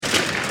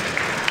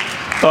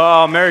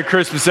Oh, Merry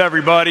Christmas,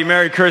 everybody.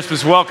 Merry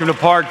Christmas. Welcome to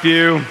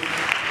Parkview.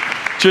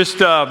 Just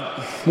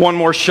one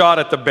more shot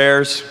at the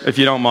Bears, if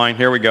you don't mind.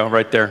 Here we go,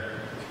 right there.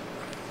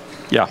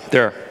 Yeah,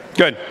 there.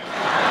 Good.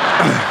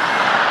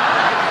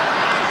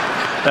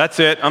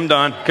 That's it. I'm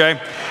done, okay?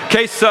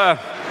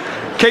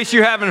 In case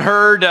you haven't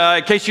heard,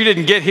 in case you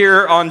didn't get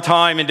here on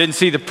time and didn't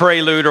see the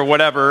prelude or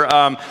whatever,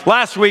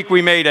 last week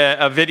we made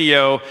a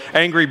video,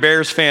 Angry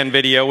Bears fan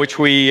video, which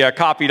we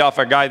copied off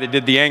a guy that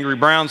did the Angry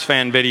Browns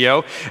fan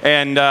video,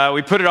 and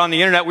we put it on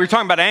the internet. We were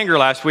talking about anger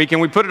last week,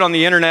 and we put it on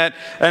the internet,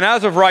 and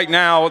as of right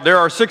now, there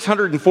are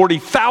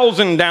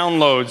 640,000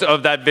 downloads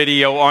of that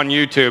video on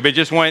YouTube. It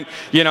just went,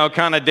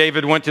 kind of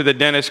David went to the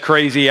dentist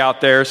crazy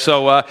out there,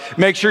 so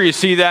make sure you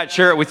see that,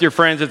 share it with your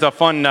friends. It's a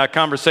fun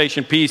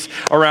conversation piece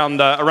around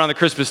the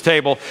Christmas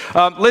table.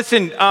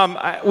 Listen,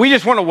 we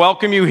just want to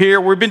welcome you here.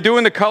 We've been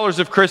doing the colors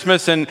of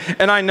Christmas, and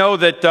I know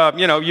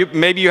that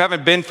maybe you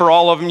haven't been for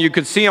all of them. You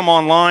could see them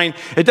online.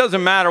 It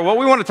doesn't matter. What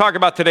we want to talk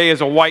about today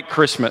is a white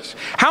Christmas.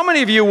 How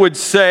many of you would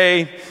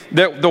say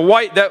that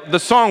the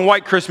song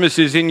 "White Christmas"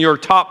 is in your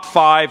top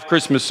 5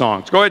 Christmas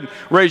songs? Go ahead and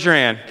raise your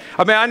hand.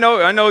 I mean, I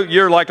know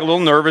you're like a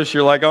little nervous.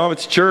 You're like, oh,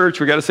 it's church.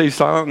 We got to say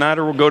Silent Night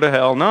or we'll go to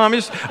hell. No, I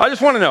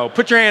just want to know.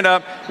 Put your hand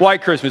up.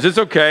 White Christmas. It's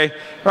okay,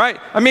 right?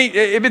 I mean,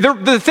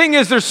 the thing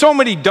is, there's so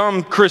many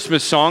dumb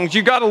Christmas songs.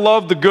 You got to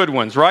love the good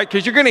ones, right?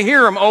 Because you're going to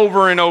hear them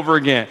over and over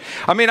again.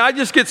 I mean, I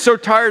just get so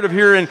tired of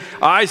hearing,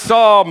 I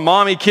saw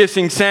mommy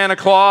kissing Santa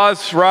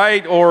Claus,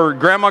 right? Or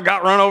grandma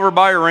got run over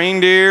by a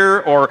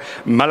reindeer, or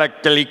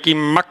Malakaliki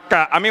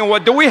Maka. I mean,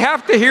 what, do we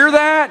have to hear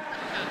that?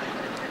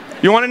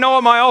 You want to know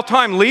what my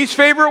all-time least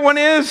favorite one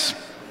is?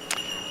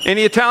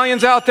 Any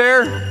Italians out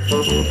there?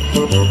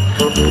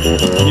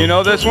 You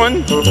know this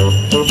one?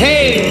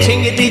 Hey,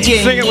 jingity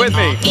jing. Sing it with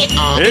me.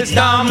 It's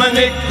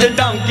Dominic the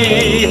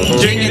donkey,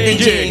 jingity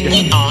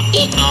jig.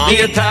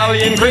 The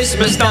Italian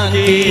Christmas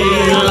donkey.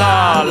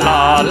 La,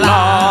 la,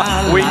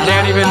 la. We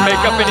can't even make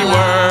up any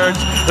words.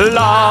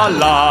 La,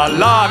 la,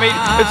 la. I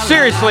mean,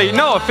 seriously,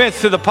 no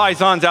offense to the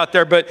paisans out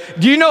there, but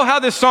do you know how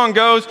this song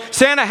goes?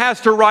 Santa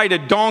has to ride a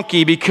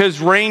donkey because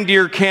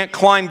reindeer can't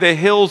climb the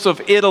hills of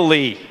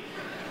Italy.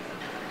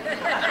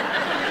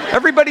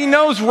 Everybody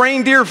knows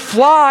reindeer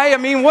fly. I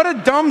mean, what a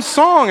dumb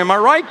song. Am I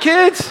right,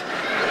 kids?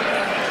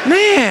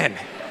 Man.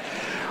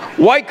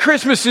 White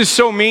Christmas is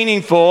so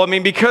meaningful. I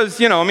mean,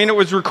 because, it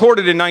was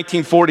recorded in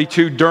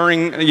 1942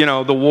 during,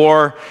 the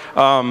war.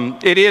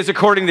 It is,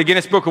 according to the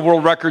Guinness Book of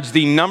World Records,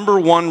 the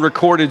 #1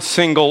 recorded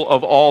single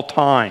of all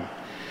time.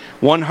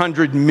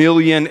 100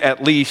 million,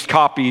 at least,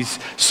 copies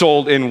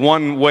sold in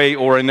one way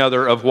or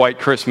another of White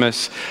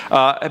Christmas.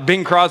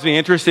 Bing Crosby,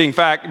 interesting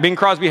fact, Bing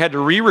Crosby had to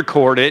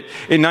re-record it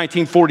in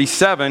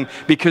 1947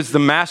 because the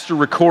master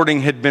recording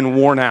had been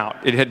worn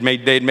out. They had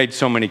made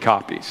so many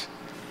copies.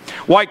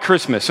 White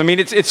Christmas. I mean,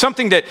 it's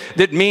something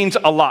that means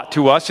a lot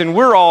to us, and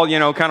we're all,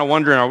 kind of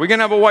wondering, are we going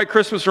to have a White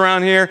Christmas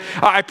around here?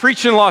 I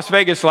preached in Las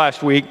Vegas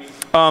last week.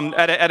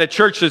 At a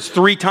church that's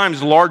 3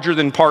 times larger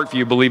than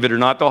Parkview, believe it or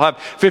not. They'll have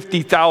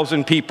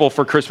 50,000 people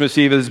for Christmas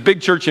Eve. It's a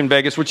big church in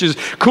Vegas, which is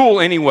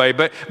cool anyway.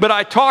 But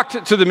I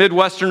talked to the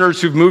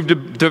Midwesterners who've moved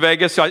to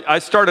Vegas. I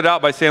started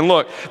out by saying,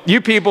 look,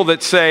 you people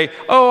that say,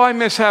 oh, I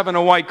miss having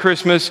a white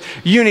Christmas,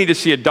 you need to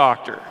see a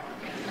doctor.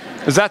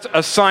 Because that's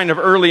a sign of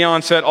early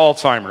onset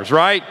Alzheimer's,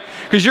 right?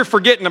 Because you're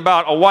forgetting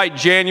about a white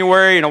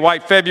January and a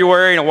white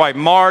February and a white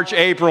March,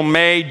 April,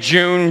 May,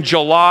 June,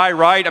 July,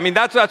 right? I mean,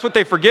 that's what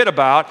they forget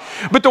about.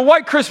 But the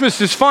white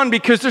Christmas is fun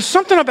because there's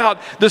something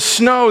about the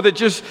snow that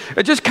just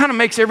kind of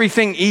makes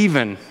everything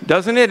even,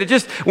 doesn't it?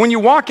 When you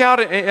walk out,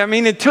 I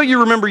mean, until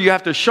you remember you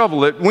have to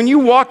shovel it, when you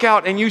walk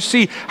out and you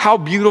see how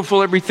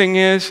beautiful everything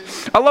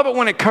is, I love it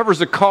when it covers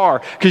a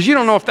car because you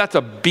don't know if that's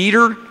a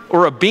beater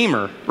or a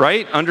beamer,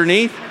 right,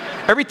 underneath.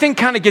 Everything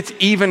kind of gets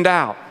evened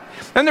out.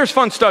 And there's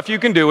fun stuff you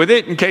can do with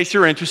it. In case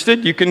you're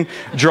interested, you can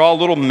draw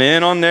little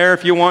men on there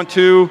if you want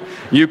to.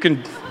 You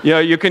can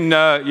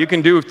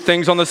do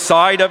things on the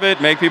side of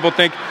it, make people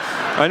think,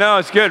 I know,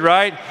 it's good,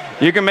 right?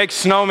 You can make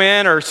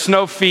snowmen or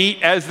snow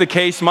feet, as the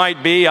case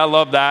might be. I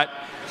love that.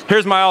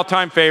 Here's my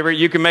all-time favorite.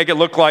 You can make it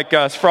look like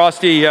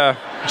Frosty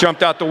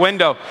jumped out the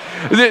window.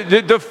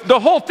 The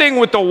whole thing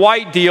with the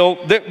white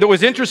deal that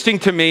was interesting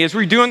to me is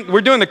we're doing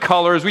the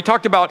colors. We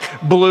talked about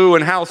blue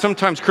and how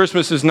sometimes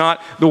Christmas is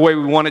not the way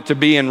we want it to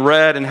be, in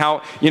red, and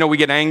how we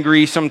get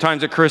angry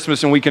sometimes at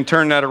Christmas and we can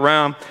turn that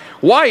around.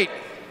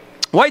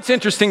 White's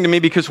interesting to me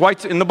because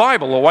white's in the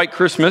Bible. A white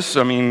Christmas,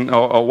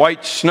 a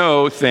white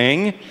snow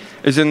thing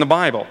is in the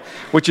Bible,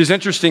 which is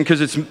interesting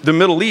because it's the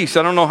Middle East.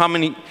 I don't know how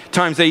many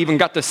times they even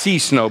got to see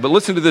snow, but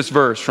listen to this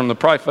verse from the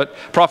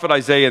prophet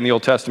Isaiah in the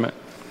Old Testament.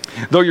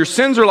 Though your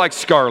sins are like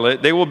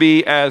scarlet, they will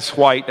be as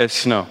white as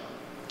snow.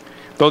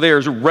 Though they are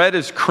as red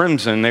as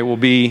crimson, they will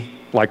be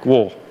like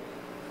wool.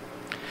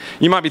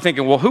 You might be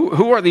thinking, well,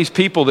 who are these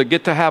people that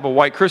get to have a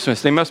white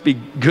Christmas? They must be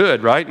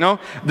good, right? No,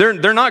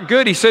 they're not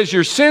good. He says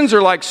your sins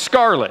are like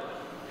scarlet.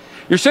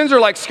 Your sins are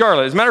like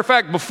scarlet. As a matter of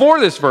fact,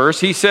 before this verse,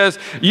 he says,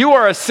 you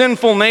are a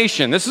sinful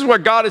nation. This is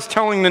what God is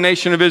telling the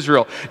nation of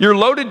Israel. You're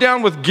loaded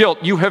down with guilt.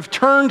 You have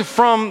turned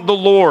from the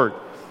Lord.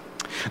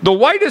 The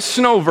white as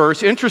snow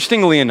verse,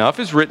 interestingly enough,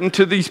 is written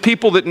to these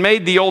people that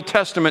made the Old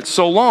Testament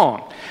so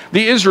long.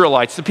 The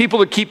Israelites, the people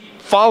that keep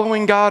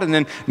following God and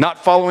then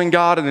not following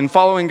God and then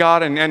following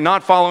God and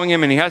not following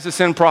him, and he has to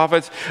send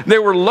prophets. They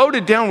were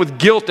loaded down with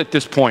guilt at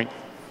this point,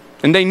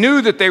 and they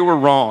knew that they were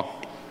wrong.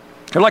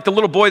 They're like the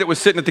little boy that was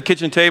sitting at the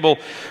kitchen table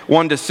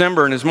one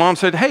December, and his mom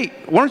said, "Hey,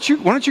 why don't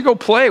you go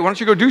play? Why don't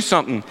you go do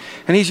something?"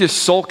 And he's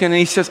just sulking, and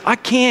he says, "I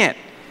can't.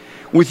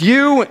 With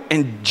you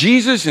and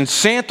Jesus and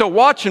Santa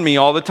watching me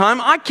all the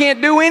time, I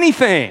can't do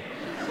anything."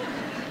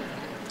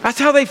 That's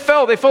how they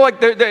felt. They felt like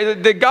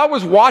that God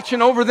was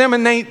watching over them,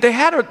 and they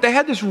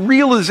had this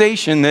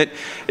realization that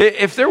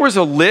if there was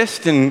a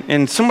list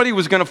and somebody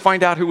was going to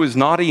find out who was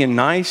naughty and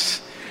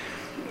nice,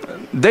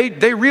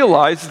 they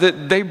realized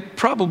that they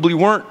probably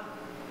weren't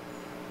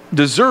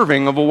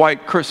deserving of a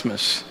white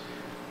Christmas.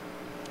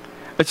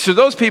 It's to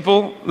those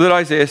people that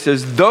Isaiah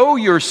says, "Though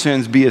your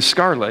sins be as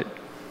scarlet,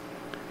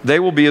 they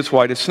will be as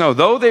white as snow.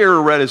 Though they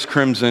are red as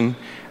crimson,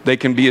 they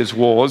can be as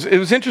wool." It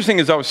was interesting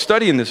as I was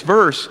studying this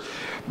verse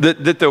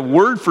that the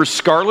word for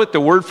scarlet, the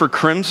word for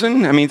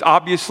crimson, I mean,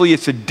 obviously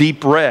it's a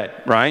deep red,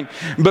 right?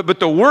 But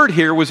the word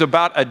here was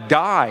about a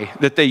dye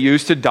that they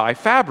used to dye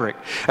fabric.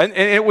 And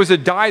it was a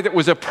dye that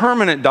was a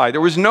permanent dye. There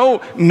was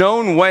no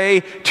known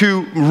way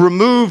to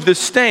remove the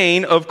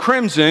stain of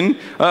crimson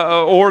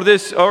or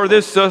this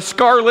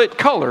scarlet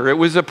color. It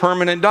was a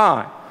permanent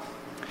dye.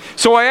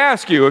 So I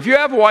ask you, if you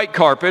have white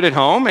carpet at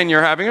home and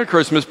you're having a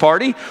Christmas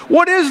party,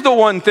 what is the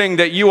one thing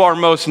that you are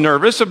most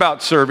nervous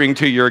about serving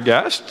to your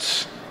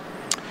guests?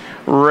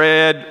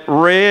 Red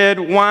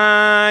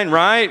wine,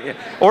 right?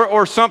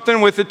 Or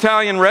something with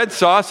Italian red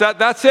sauce.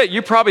 That's it.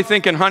 You're probably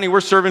thinking, "Honey,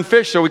 we're serving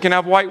fish so we can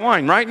have white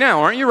wine right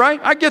now." Aren't you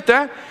right? I get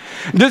that.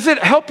 Does it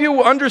help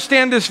you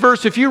understand this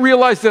verse if you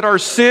realize that our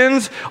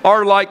sins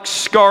are like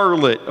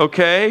scarlet,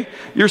 okay?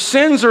 Your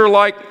sins are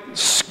like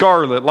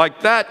scarlet,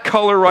 like that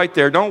color right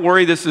there. Don't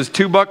worry, this is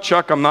 $2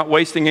 Chuck. I'm not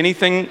wasting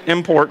anything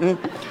important.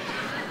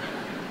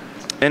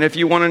 And if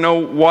you want to know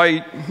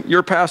why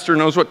your pastor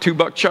knows what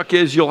 $2 Chuck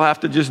is, you'll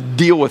have to just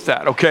deal with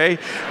that, okay?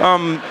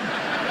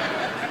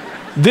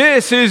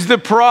 This is the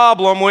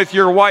problem with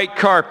your white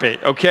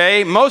carpet,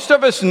 okay? Most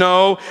of us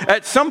know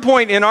at some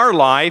point in our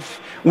life,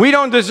 we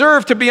don't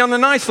deserve to be on the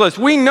nice list.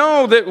 We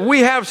know that we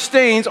have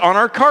stains on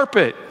our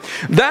carpet.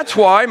 That's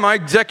why my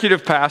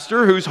executive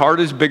pastor, whose heart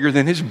is bigger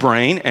than his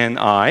brain, and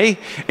I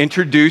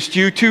introduced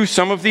you to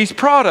some of these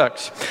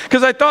products.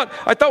 Because I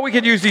thought we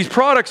could use these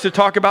products to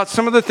talk about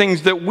some of the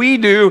things that we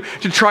do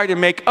to try to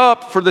make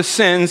up for the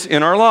sins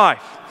in our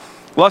life.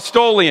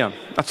 Lust-Oleum.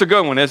 That's a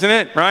good one, isn't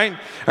it? Right?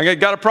 I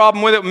got a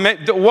problem with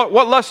it.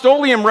 What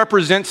Lust-Oleum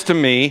represents to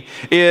me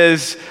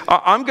is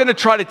I'm going to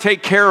try to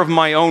take care of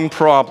my own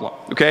problem.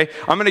 Okay?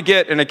 I'm going to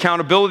get an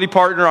accountability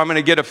partner. I'm going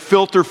to get a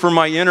filter for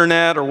my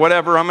internet or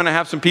whatever. I'm going to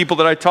have some people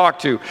that I talk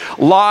to.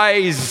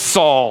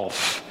 Lysol.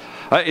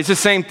 It's the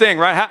same thing,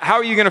 right? How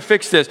are you going to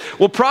fix this?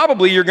 Well,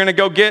 probably you're going to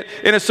go get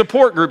in a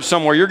support group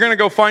somewhere. You're going to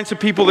go find some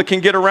people that can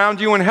get around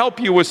you and help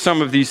you with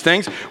some of these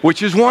things,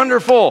 which is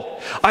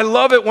wonderful. I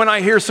love it when I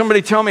hear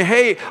somebody tell me,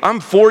 "Hey, I'm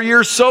 4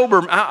 years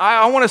sober.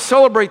 I want to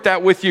celebrate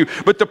that with you."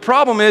 But the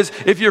problem is,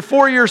 if you're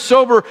 4 years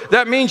sober,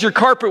 that means your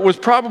carpet was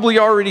probably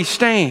already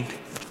stained.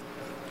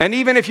 And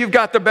even if you've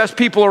got the best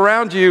people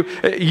around you,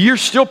 you're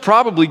still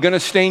probably going to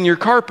stain your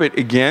carpet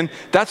again.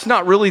 That's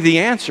not really the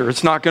answer.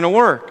 It's not going to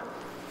work.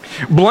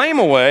 Blame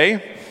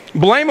away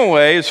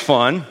is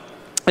fun.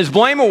 As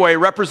blame away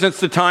represents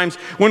the times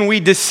when we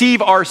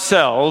deceive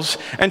ourselves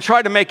and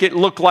try to make it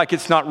look like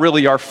it's not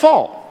really our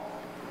fault.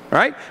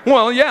 Right?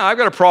 Well, yeah, I've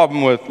got a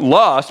problem with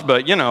lust,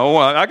 but,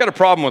 I got a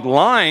problem with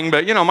lying,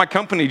 but, my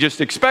company just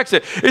expects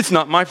it. It's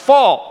not my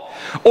fault.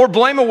 Or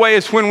blame away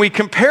is when we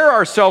compare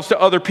ourselves to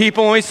other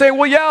people and we say,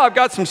 "Well, yeah, I've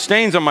got some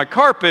stains on my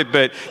carpet,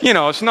 but,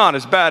 it's not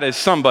as bad as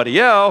somebody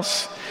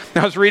else."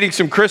 I was reading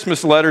some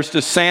Christmas letters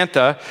to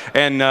Santa,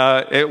 and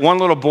one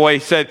little boy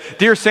said,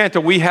 "Dear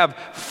Santa, we have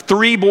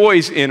 3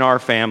 boys in our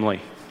family.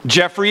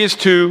 Jeffrey is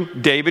 2,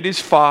 David is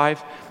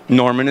 5,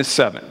 Norman is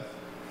 7.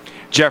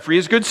 Jeffrey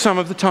is good some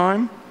of the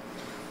time.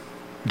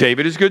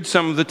 David is good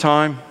some of the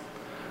time.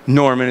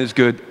 Norman is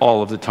good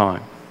all of the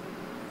time."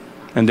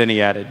 And then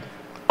he added,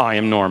 "I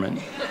am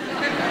Norman."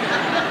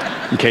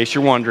 In case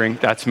you're wondering,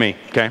 that's me,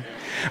 okay?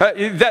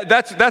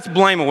 That's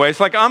blame away.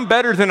 It's like I'm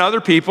better than other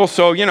people,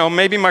 so,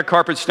 maybe my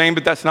carpet's stained,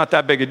 but that's not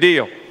that big a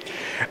deal.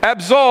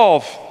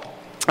 Absolve.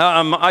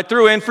 I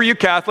threw in for you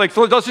Catholics.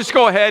 Let's just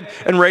go ahead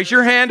and raise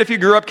your hand if you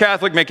grew up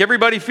Catholic. Make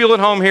everybody feel at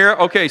home here.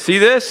 Okay, see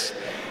this?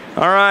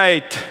 All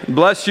right.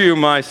 Bless you,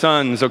 my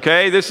sons,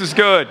 okay? This is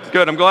good.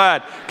 Good, I'm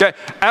glad. Okay,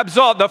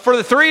 absolve. Now, for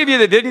the 3 of you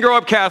that didn't grow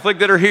up Catholic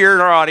that are here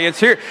in our audience,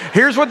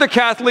 here's what the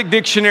Catholic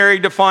Dictionary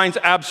defines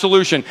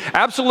absolution.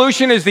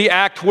 Absolution is the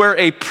act where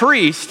a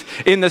priest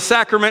in the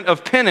sacrament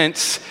of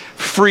penance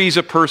frees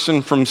a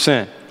person from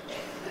sin.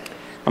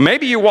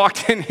 Maybe you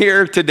walked in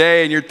here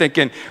today and you're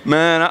thinking,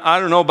 "Man, I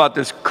don't know about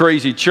this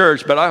crazy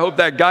church, but I hope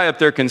that guy up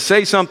there can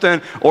say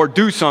something or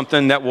do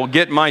something that will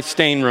get my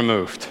stain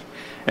removed."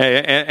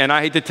 And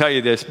I hate to tell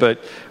you this, but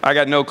I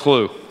got no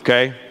clue,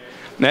 okay?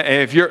 Now,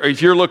 if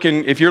you're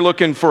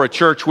looking for a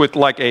church with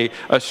like a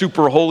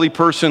super holy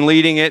person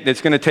leading it that's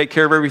going to take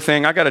care of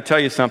everything, I got to tell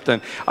you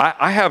something.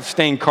 I have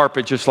stained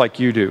carpet just like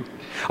you do.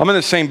 I'm in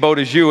the same boat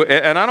as you,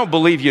 and I don't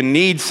believe you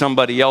need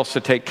somebody else to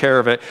take care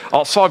of it.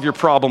 I'll solve your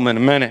problem in a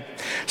minute.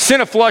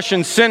 Cineflush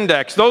and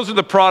Syndex, those are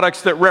the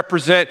products that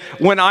represent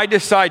when I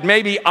decide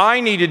maybe I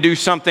need to do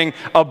something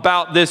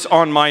about this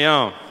on my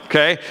own.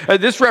 Okay,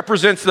 this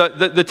represents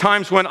the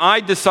times when I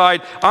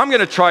decide I'm going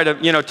to try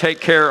to take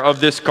care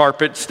of this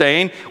carpet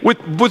stain with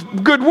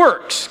good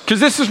works, because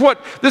this is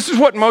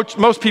what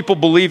most people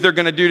believe they're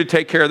going to do to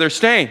take care of their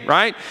stain,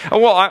 right?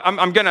 Well,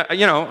 I'm going to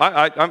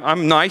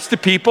I'm nice to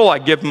people. I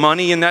give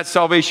money in that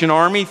Salvation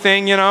Army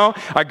thing.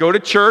 I go to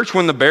church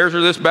when the bears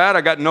are this bad.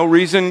 I got no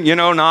reason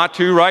not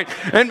to, right?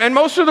 And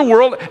most of the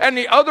world and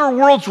the other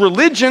world's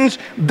religions,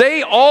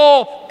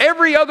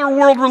 every other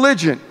world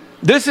religion.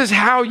 This is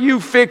how you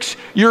fix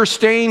your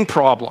stain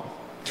problem.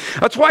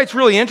 That's why it's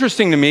really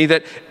interesting to me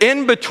that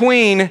in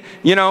between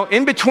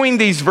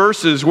these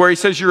verses where he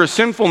says you're a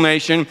sinful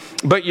nation,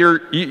 but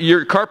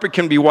your carpet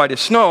can be white as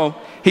snow,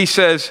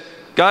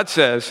 God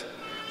says,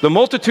 the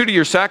multitude of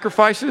your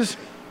sacrifices,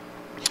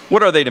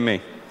 what are they to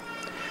me?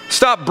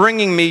 Stop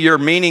bringing me your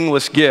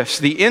meaningless gifts.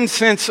 The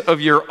incense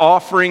of your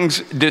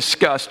offerings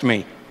disgust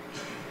me.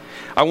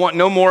 I want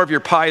no more of your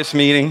pious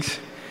meetings.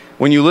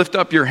 When you lift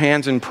up your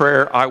hands in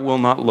prayer, I will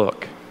not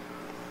look.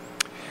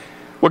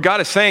 What God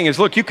is saying is,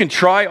 look, you can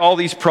try all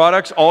these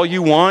products all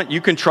you want.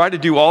 You can try to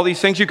do all these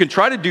things. You can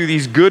try to do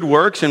these good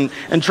works and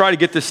try to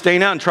get the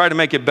stain out and try to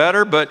make it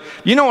better. But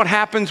you know what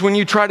happens when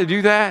you try to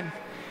do that?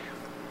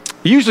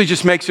 It usually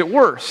just makes it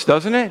worse,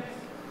 doesn't it?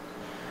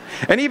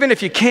 And even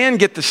if you can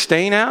get the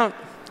stain out,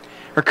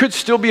 there could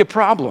still be a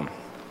problem.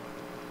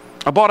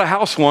 I bought a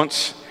house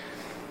once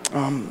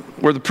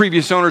where the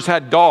previous owners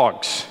had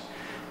dogs.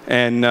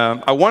 And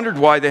I wondered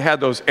why they had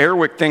those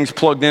Airwick things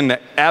plugged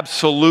into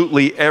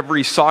absolutely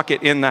every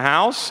socket in the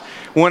house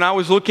when I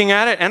was looking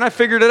at it. And I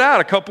figured it out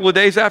a couple of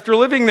days after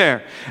living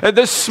there.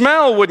 The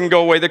smell wouldn't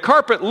go away. The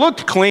carpet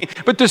looked clean,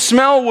 but the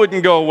smell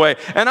wouldn't go away.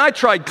 And I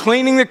tried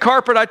cleaning the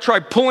carpet. I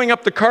tried pulling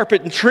up the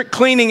carpet and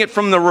cleaning it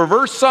from the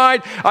reverse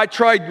side. I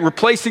tried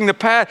replacing the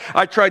pad.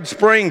 I tried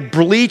spraying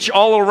bleach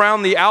all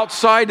around the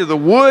outside of the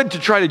wood to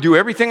try to do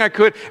everything I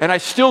could. And I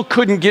still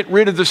couldn't get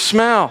rid of the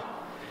smell.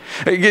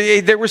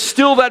 There was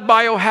still that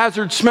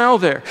biohazard smell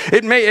there.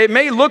 It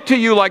may look to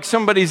you like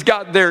somebody's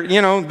got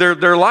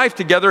their life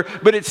together,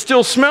 but it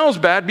still smells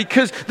bad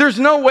because there's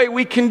no way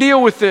we can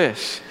deal with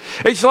this.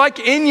 It's like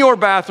in your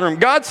bathroom.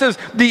 God says,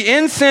 the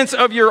incense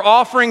of your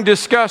offering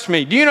disgusts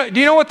me. Do you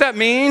know what that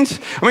means?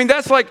 I mean,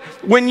 that's like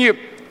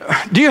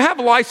do you have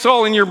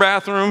Lysol in your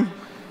bathroom?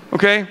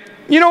 Okay.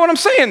 You know what I'm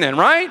saying then,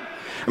 right?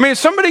 I mean, if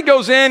somebody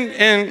goes in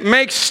and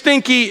makes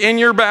stinky in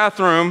your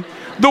bathroom,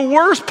 the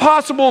worst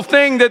possible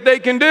thing that they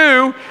can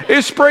do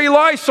is spray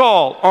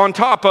Lysol on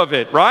top of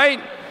it, right?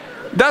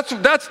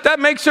 That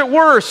makes it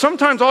worse.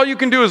 Sometimes all you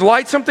can do is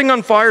light something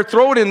on fire,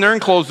 throw it in there,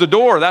 and close the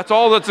door. That's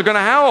all that's going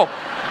to help.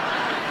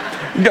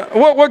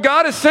 What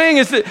God is saying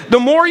is that the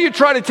more you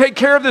try to take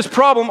care of this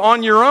problem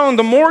on your own,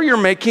 the more you're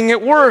making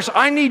it worse.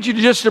 I need you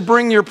just to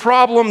bring your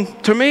problem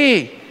to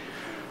me.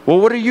 Well,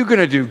 what are you going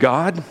to do,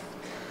 God?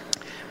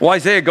 Well,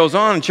 Isaiah goes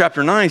on in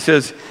chapter 9. He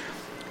says,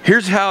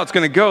 here's how it's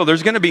going to go.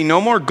 There's going to be no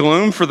more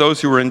gloom for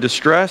those who are in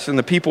distress, and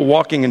the people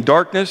walking in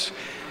darkness,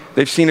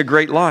 they've seen a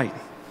great light.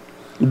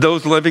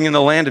 Those living in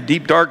the land of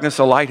deep darkness,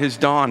 a light has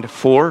dawned.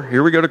 For,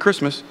 here we go to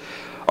Christmas,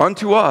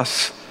 unto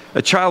us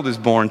a child is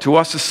born, to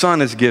us a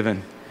son is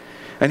given,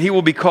 and he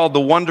will be called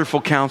the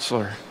Wonderful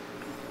Counselor,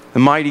 the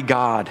Mighty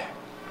God,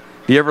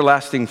 the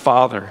Everlasting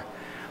Father,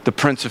 the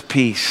Prince of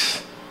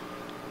Peace.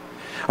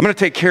 I'm going to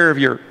take care of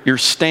your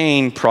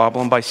stain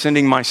problem by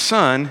sending my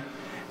son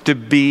to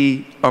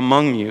be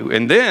among you.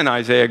 And then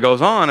Isaiah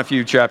goes on a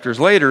few chapters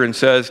later and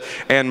says,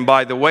 and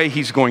by the way,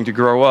 he's going to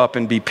grow up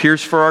and be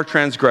pierced for our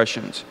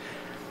transgressions,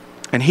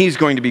 and he's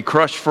going to be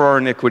crushed for our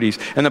iniquities.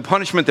 And the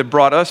punishment that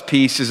brought us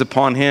peace is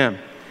upon him,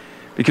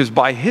 because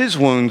by his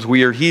wounds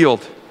we are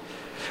healed.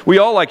 We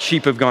all like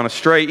sheep have gone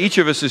astray. Each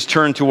of us has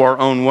turned to our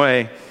own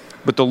way,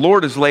 but the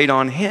Lord has laid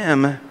on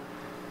him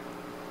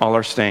all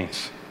our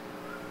stains.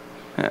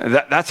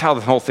 That's how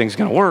the whole thing's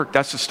going to work.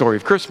 That's the story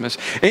of Christmas.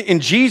 In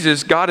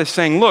Jesus, God is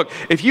saying, look,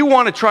 if you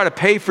want to try to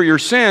pay for your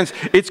sins,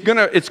 it's going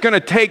to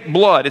take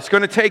blood. It's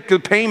going to take the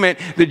payment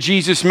that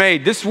Jesus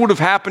made. This would have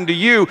happened to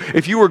you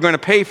if you were going to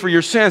pay for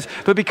your sins.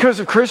 But because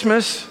of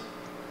Christmas,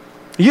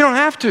 you don't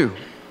have to.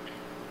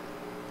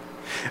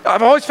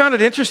 I've always found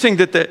it interesting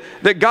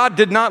that God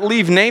did not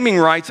leave naming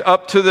rights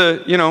up to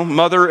the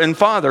mother and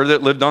father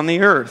that lived on the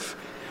earth.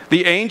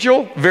 The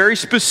angel, very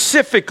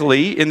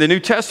specifically in the New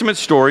Testament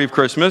story of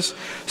Christmas,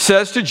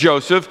 says to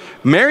Joseph,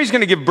 Mary's going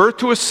to give birth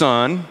to a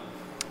son,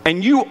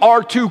 and you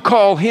are to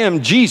call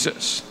him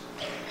Jesus.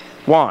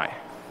 Why?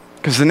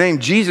 Because the name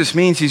Jesus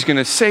means he's going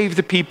to save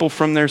the people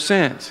from their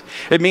sins.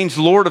 It means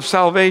Lord of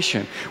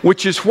salvation,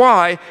 which is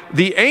why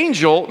the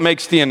angel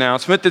makes the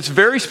announcement that's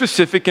very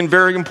specific and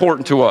very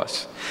important to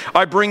us.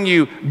 I bring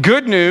you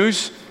good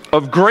news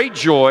of great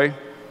joy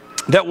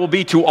that will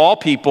be to all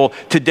people,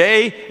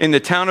 today in the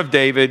town of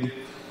David,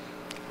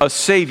 a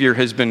Savior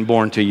has been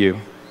born to you.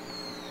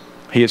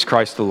 He is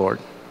Christ the Lord.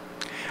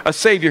 A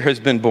Savior has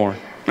been born.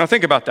 Now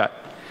think about that.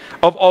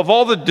 Of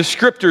all the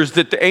descriptors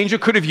that the angel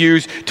could have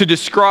used to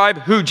describe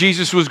who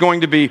Jesus was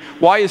going to be,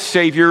 why is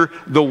Savior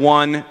the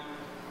one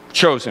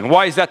chosen?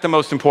 Why is that the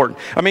most important?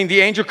 I mean,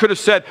 the angel could have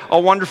said, a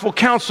wonderful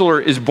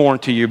counselor is born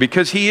to you,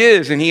 because he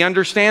is, and he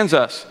understands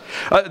us.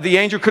 The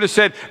angel could have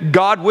said,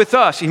 God with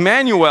us,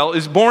 Emmanuel,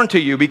 is born to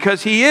you,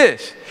 because he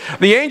is.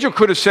 The angel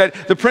could have said,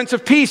 the Prince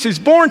of Peace is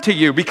born to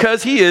you,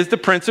 because he is the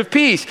Prince of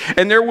Peace.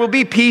 And there will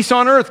be peace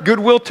on earth,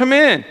 goodwill to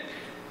men.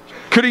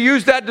 Could have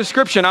used that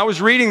description. I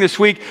was reading this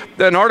week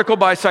an article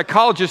by a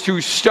psychologist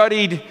who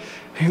studied,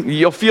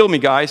 you'll feel me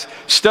guys,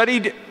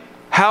 studied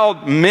how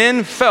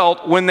men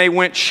felt when they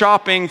went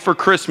shopping for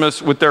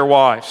Christmas with their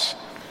wives.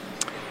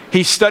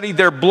 He studied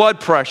their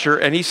blood pressure,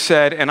 and he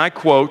said, and I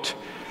quote,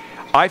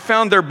 I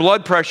found their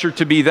blood pressure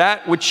to be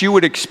that which you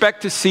would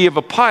expect to see of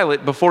a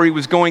pilot before he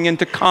was going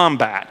into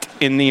combat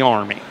in the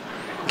Army.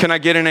 Can I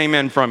get an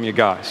amen from you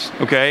guys?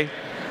 Okay?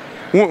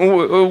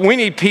 We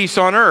need peace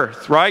on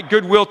earth, right?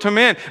 Goodwill to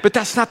men. But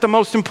that's not the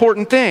most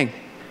important thing.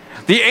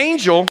 The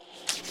angel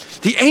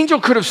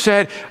could have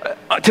said,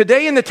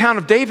 today in the town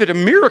of David, a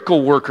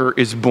miracle worker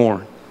is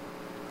born.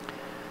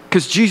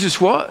 Because Jesus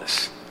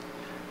was.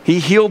 He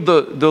healed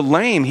the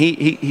lame.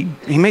 He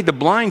made the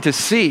blind to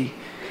see.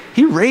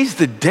 He raised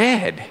the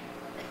dead.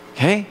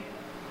 Okay?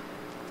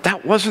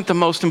 That wasn't the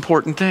most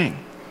important thing.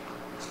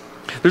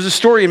 There's a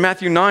story in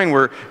Matthew 9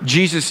 where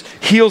Jesus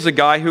heals a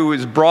guy who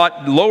is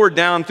brought lowered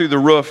down through the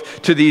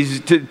roof to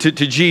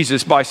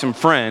Jesus by some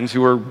friends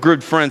who are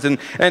good friends. And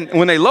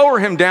when they lower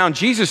him down,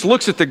 Jesus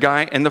looks at the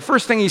guy, and the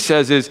first thing he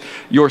says is,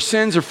 your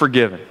sins are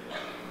forgiven.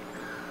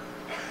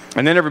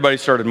 And then everybody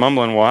started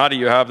mumbling, well, how do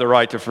you have the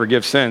right to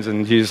forgive sins?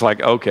 And Jesus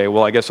like, okay,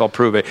 well, I guess I'll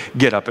prove it.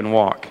 Get up and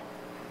walk.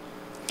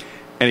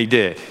 And he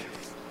did.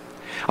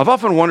 I've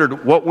often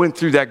wondered what went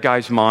through that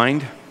guy's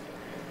mind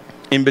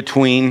in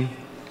between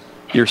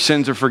your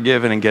sins are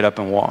forgiven and get up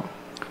and walk.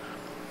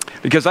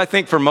 Because I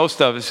think for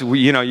most of us,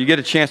 you get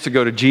a chance to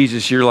go to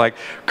Jesus, you're like,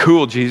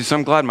 cool, Jesus,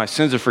 I'm glad my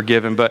sins are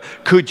forgiven, but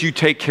could you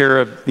take care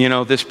of,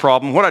 this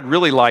problem? What I'd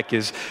really like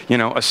is,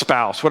 a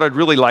spouse. What I'd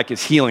really like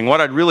is healing.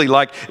 What I'd really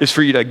like is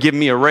for you to give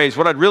me a raise.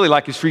 What I'd really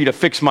like is for you to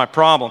fix my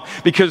problem.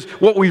 Because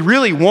what we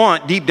really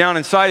want deep down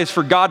inside is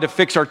for God to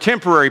fix our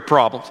temporary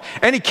problems.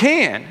 And he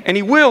can, and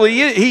he will.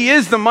 He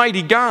is the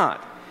mighty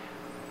God.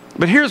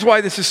 But here's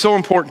why this is so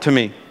important to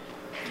me.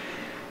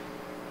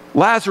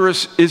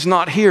 Lazarus is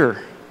not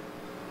here.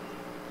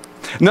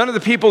 None of the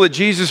people that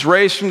Jesus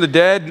raised from the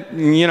dead,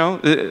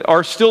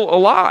 are still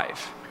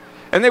alive.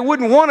 And they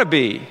wouldn't want to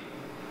be.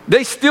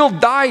 They still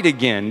died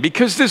again,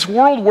 because this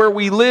world where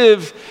we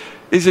live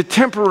is a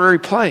temporary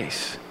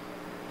place.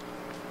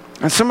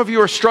 And some of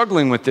you are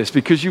struggling with this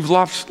because you've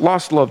lost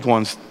loved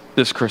ones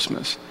this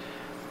Christmas.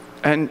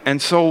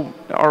 And so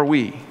are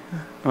we.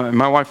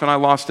 My wife and I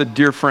lost a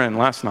dear friend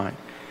last night.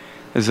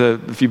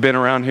 If you've been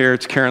around here,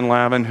 it's Karen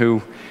Lavin,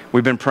 who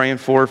we've been praying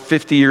for,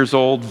 50 years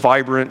old,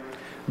 vibrant,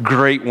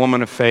 great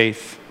woman of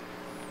faith.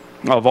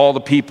 Of all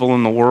the people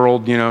in the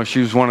world,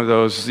 she was one of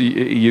those,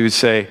 you would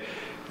say,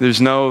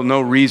 there's no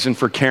reason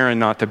for Karen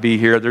not to be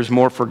here. There's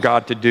more for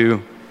God to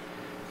do.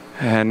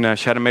 And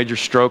she had a major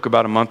stroke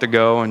about a month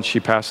ago, and she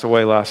passed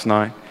away last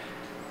night.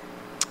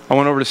 I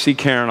went over to see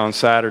Karen on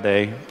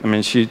Saturday. I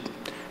mean, she's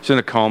in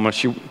a coma.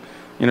 She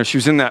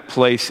was in that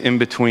place in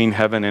between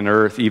heaven and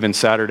earth, even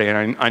Saturday.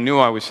 And I knew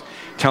I was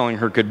telling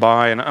her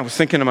goodbye. And I was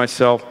thinking to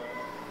myself,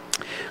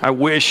 I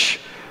wish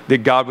that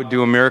God would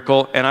do a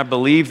miracle. And I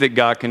believe that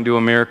God can do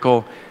a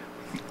miracle.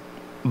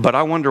 But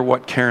I wonder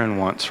what Karen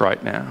wants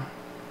right now.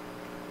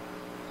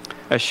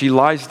 As she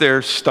lies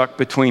there stuck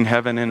between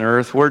heaven and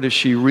earth, where does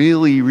she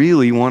really,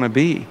 really want to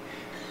be?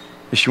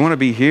 Does she want to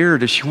be here, or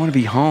does she want to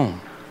be home?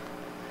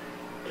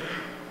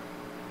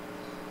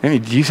 I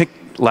mean, do you think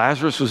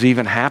Lazarus was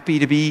even happy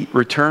to be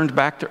returned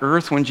back to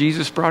earth when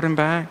Jesus brought him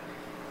back?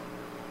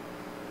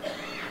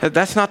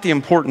 That's not the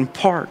important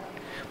part.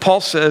 Paul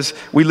says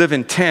we live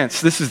in tents.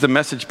 This is the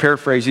Message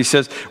paraphrase. He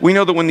says, we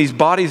know that when these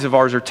bodies of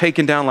ours are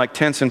taken down like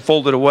tents and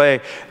folded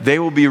away, they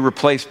will be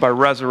replaced by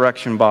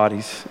resurrection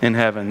bodies in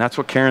heaven. That's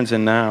what Karen's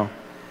in now.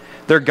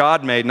 They're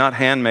God-made, not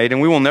handmade,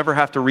 and we will never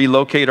have to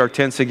relocate our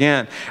tents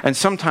again. And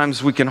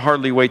sometimes we can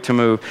hardly wait to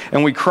move,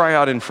 and we cry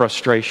out in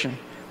frustration.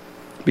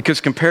 Because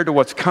compared to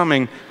what's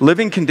coming,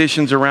 living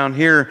conditions around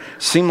here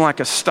seem like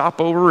a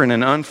stopover in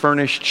an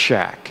unfurnished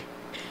shack.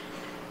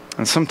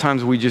 And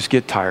sometimes we just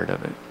get tired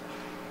of it.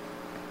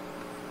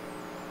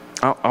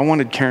 I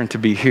wanted Karen to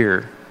be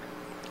here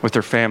with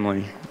her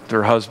family, with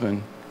her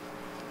husband.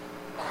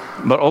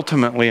 But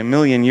ultimately, a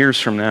million years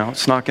from now,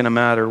 it's not going to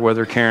matter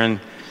whether Karen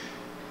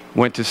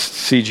went to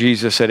see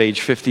Jesus at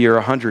age 50 or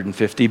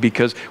 150,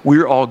 because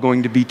we're all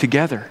going to be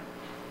together.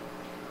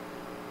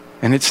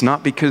 And it's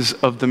not because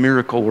of the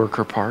miracle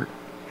worker part.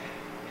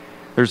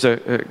 There's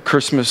a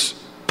Christmas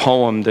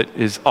poem that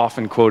is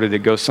often quoted. It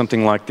goes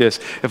something like this.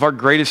 If our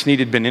greatest need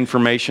had been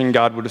information,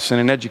 God would have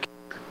sent an educator.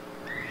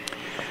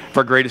 If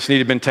our greatest need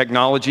had been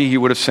technology, he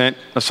would have sent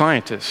a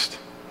scientist.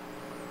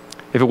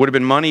 If it would have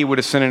been money, he would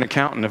have sent an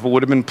accountant. If it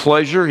would have been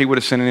pleasure, he would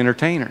have sent an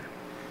entertainer.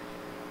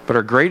 But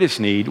our greatest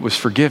need was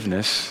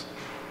forgiveness,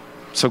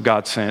 so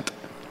God sent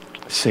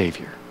a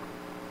Savior.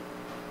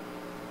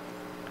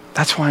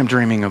 That's why I'm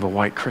dreaming of a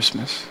white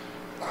Christmas.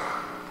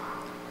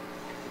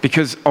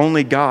 Because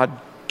only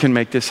God can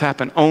make this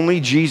happen. Only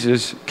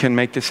Jesus can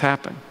make this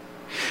happen.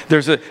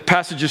 There's a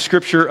passage of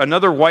Scripture,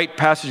 another white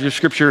passage of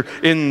Scripture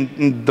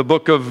in the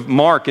book of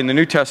Mark in the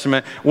New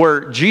Testament,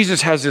 where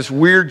Jesus has this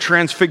weird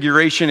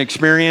transfiguration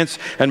experience,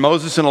 and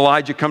Moses and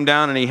Elijah come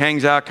down and he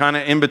hangs out kind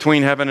of in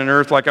between heaven and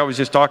earth like I was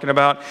just talking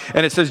about.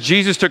 And it says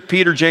Jesus took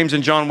Peter, James,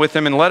 and John with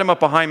him and led him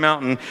up a high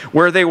mountain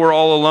where they were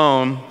all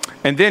alone.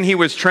 And then he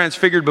was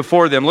transfigured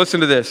before them.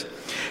 Listen to this.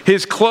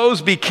 His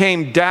clothes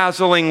became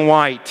dazzling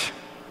white,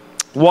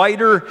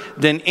 whiter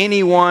than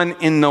anyone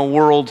in the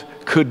world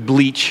could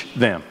bleach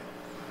them.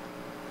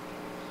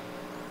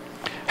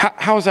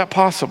 How is that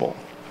possible?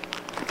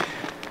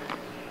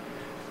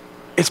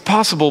 It's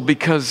possible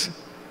because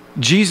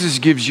Jesus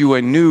gives you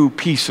a new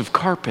piece of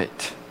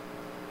carpet.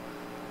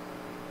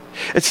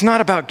 It's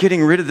not about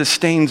getting rid of the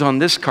stains on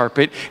this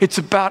carpet. It's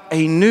about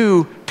a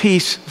new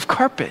piece of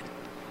carpet.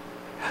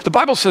 The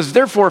Bible says,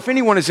 therefore, if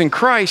anyone is in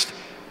Christ,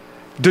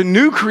 the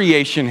new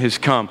creation has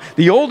come.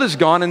 The old is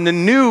gone and the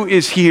new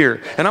is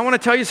here. And I want to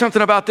tell you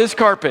something about this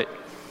carpet.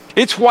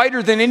 It's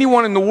whiter than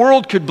anyone in the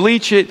world could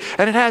bleach it,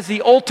 and it has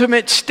the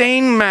ultimate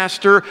stain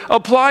master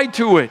applied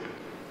to it.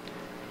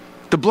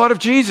 The blood of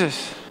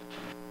Jesus.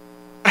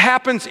 It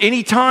happens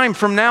anytime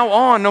from now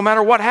on, no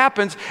matter what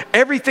happens,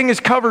 everything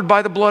is covered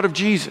by the blood of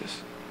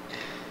Jesus.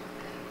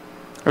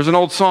 There's an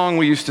old song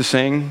we used to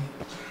sing,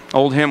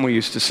 old hymn we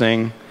used to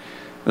sing,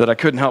 that I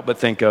couldn't help but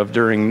think of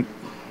during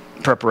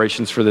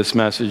preparations for this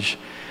message.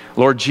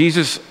 Lord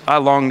Jesus, I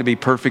long to be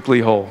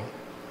perfectly whole.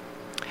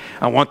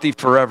 I want thee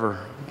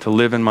forever to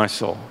live in my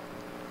soul.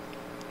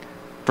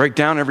 Break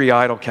down every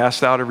idol,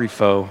 cast out every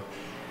foe.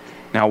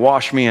 Now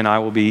wash me and I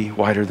will be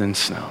whiter than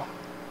snow.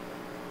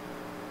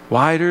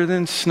 Whiter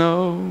than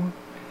snow,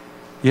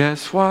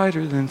 yes,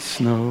 whiter than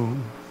snow.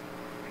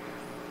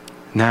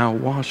 Now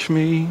wash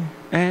me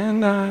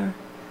and I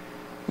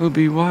will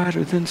be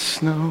whiter than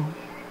snow.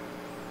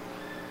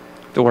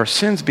 Though our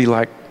sins be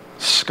like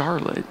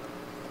scarlet,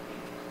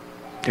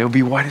 they will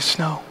be white as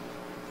snow.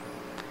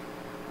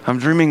 I'm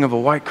dreaming of a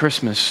white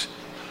Christmas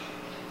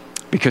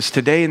because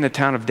today in the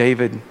town of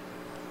David,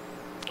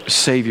 a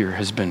Savior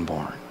has been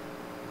born.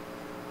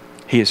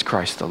 He is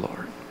Christ the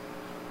Lord.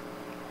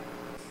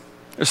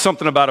 There's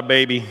something about a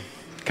baby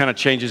kind of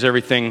changes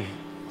everything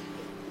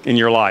in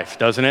your life,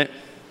 doesn't it?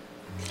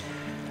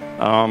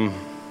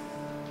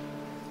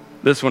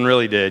 This one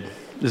really did.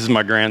 This is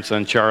my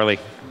grandson, Charlie.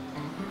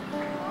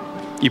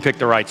 You picked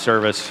the right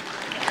service.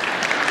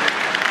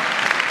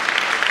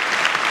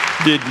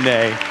 Didn't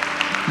they?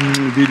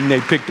 Didn't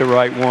they pick the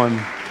right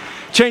one?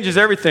 Changes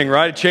everything,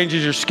 right? It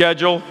changes your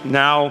schedule.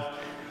 Now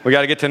we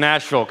got to get to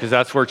Nashville because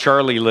that's where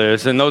Charlie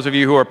lives. And those of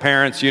you who are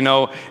parents, you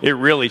know it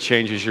really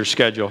changes your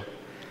schedule.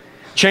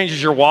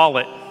 Changes your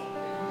wallet,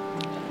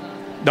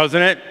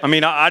 doesn't it? I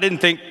mean, I don't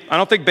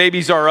think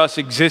Babies R Us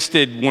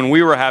existed when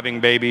we were having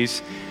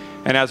babies.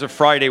 And as of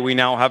Friday, we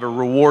now have a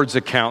rewards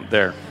account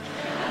there.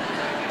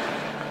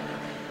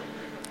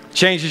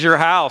 Changes your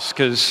house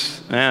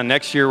because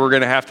next year we're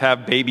going to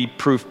have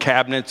baby-proof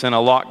cabinets and a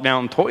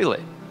lockdown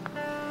toilet.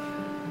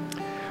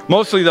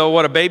 Mostly, though,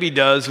 what a baby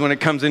does when it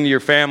comes into your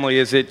family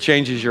is it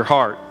changes your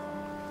heart.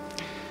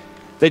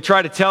 They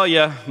try to tell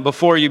you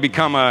before you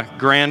become a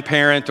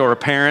grandparent or a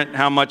parent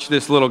how much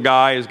this little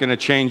guy is going to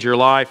change your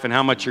life and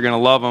how much you're going to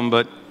love him,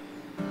 but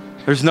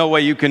there's no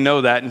way you can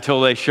know that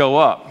until they show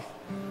up.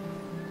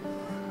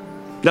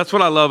 That's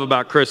what I love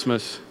about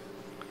Christmas.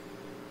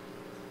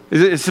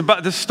 It's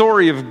about the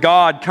story of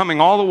God coming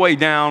all the way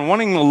down,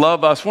 wanting to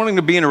love us, wanting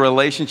to be in a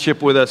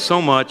relationship with us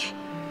so much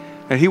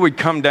that he would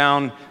come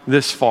down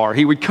this far.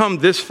 He would come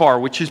this far,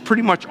 which is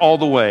pretty much all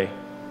the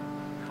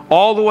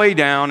way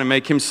down and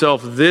make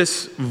himself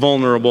this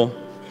vulnerable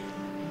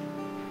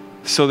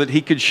so that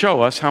he could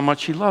show us how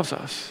much he loves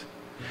us,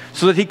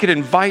 so that he could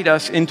invite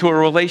us into a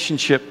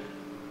relationship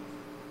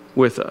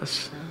with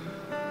us.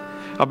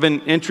 I've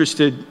been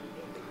interested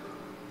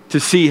to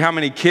see how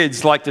many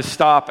kids like to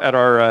stop at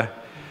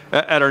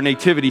our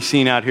nativity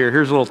scene out here.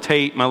 Here's little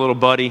Tate, my little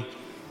buddy.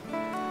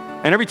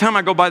 And every time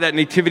I go by that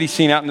nativity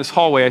scene out in this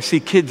hallway, I see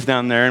kids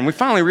down there. And we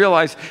finally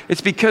realize it's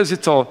because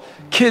it's a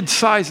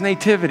kid-sized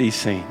nativity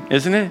scene,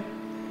 isn't it?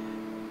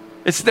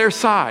 It's their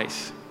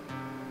size.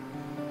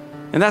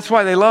 And that's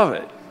why they love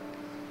it. And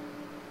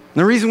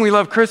the reason we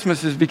love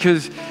Christmas is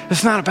because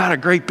it's not about a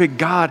great big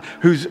God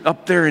who's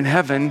up there in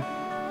heaven.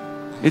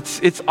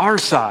 It's our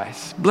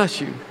size.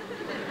 Bless you.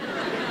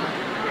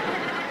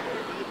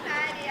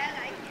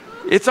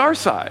 It's our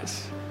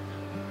size.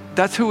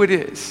 That's who it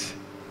is.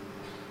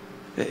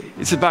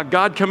 It's about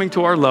God coming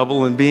to our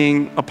level and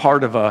being a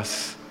part of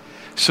us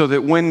so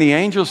that when the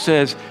angel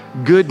says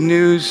good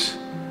news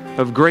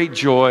of great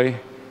joy,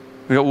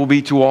 it will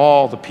be to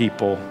all the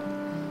people,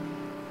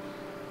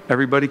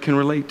 everybody can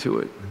relate to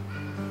it.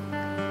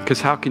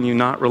 Because how can you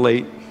not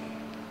relate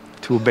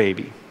to a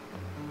baby?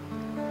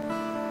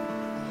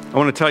 I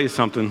want to tell you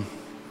something.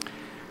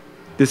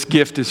 This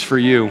gift is for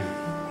you.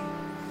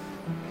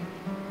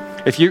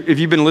 If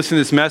you've been listening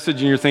to this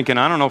message and you're thinking,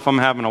 I don't know if I'm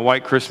having a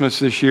white Christmas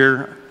this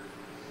year,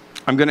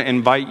 I'm going to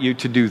invite you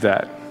to do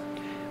that.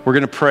 We're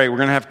going to pray. We're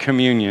going to have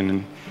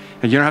communion.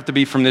 And you don't have to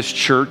be from this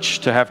church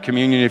to have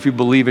communion. If you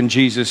believe in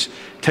Jesus,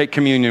 take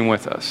communion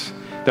with us.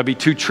 There'll be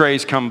 2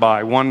 trays come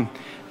by.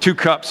 2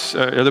 cups.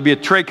 There'll be a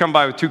tray come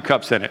by with 2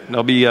 cups in it.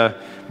 There'll be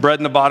bread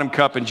in the bottom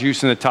cup and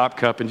juice in the top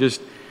cup. And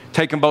just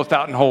take them both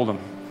out and hold them.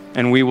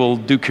 And we will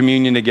do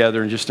communion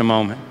together in just a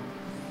moment.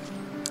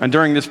 And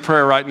during this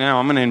prayer right now,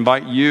 I'm going to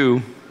invite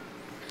you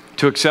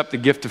to accept the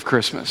gift of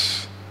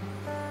Christmas.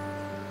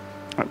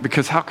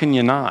 Because how can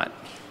you not?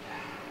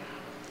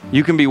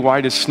 You can be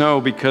white as snow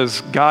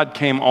because God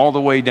came all the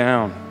way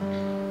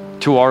down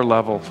to our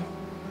level.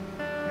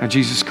 And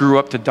Jesus grew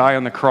up to die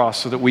on the cross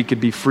so that we could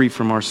be free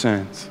from our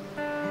sins.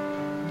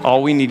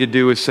 All we need to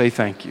do is say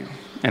thank you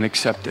and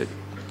accept it.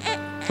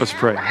 Let's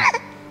pray.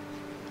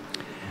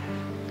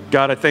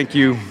 God, I thank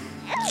you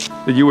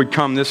that you would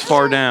come this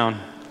far down.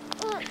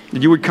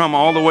 That you would come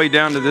all the way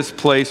down to this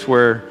place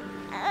where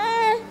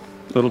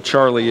little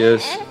Charlie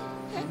is.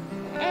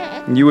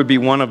 And you would be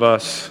one of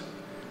us.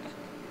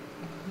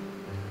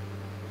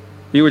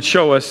 You would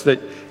show us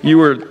that you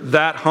were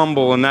that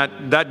humble and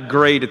that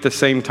great at the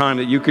same time,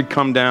 that you could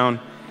come down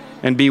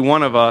and be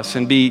one of us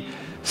and be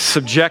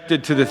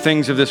subjected to the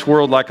things of this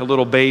world like a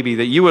little baby,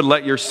 that you would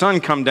let your son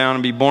come down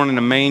and be born in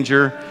a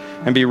manger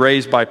and be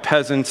raised by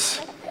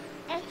peasants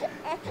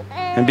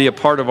and be a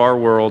part of our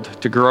world,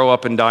 to grow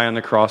up and die on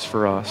the cross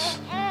for us.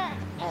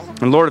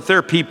 And Lord, if there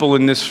are people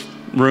in this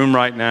room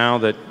right now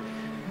that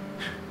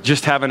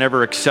just haven't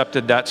ever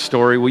accepted that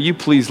story, will you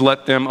please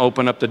let them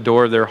open up the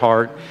door of their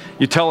heart?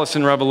 You tell us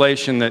in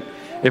Revelation that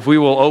if we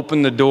will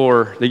open the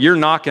door, that you're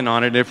knocking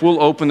on it, if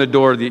we'll open the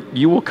door, that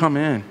you will come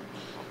in.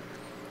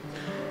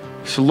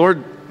 So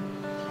Lord,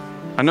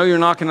 I know you're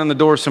knocking on the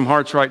door of some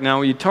hearts right now.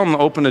 Will you tell them to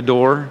open the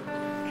door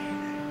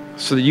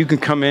so that you can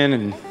come in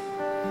and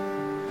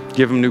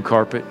give them new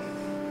carpet,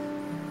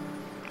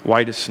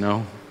 white as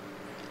snow.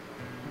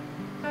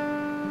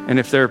 And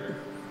if they're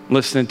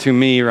listening to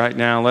me right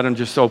now, let them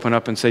just open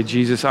up and say,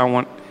 Jesus, I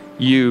want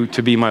you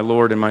to be my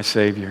Lord and my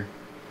Savior.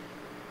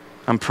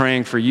 I'm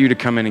praying for you to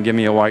come in and give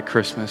me a white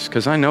Christmas,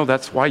 because I know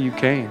that's why you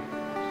came.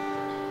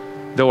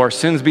 Though our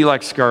sins be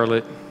like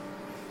scarlet,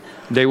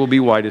 they will be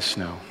white as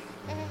snow.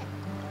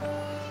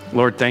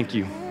 Lord, thank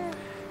you.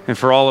 And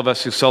for all of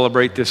us who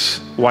celebrate this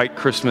white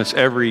Christmas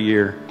every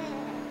year,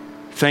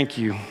 thank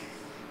you.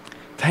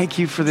 Thank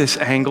you for this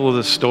angle of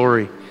the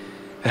story.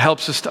 It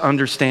helps us to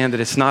understand that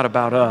it's not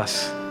about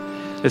us.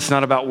 It's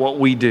not about what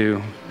we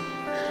do.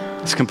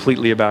 It's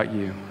completely about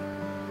you.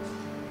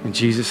 In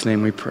Jesus'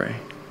 name we pray.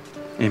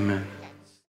 Amen.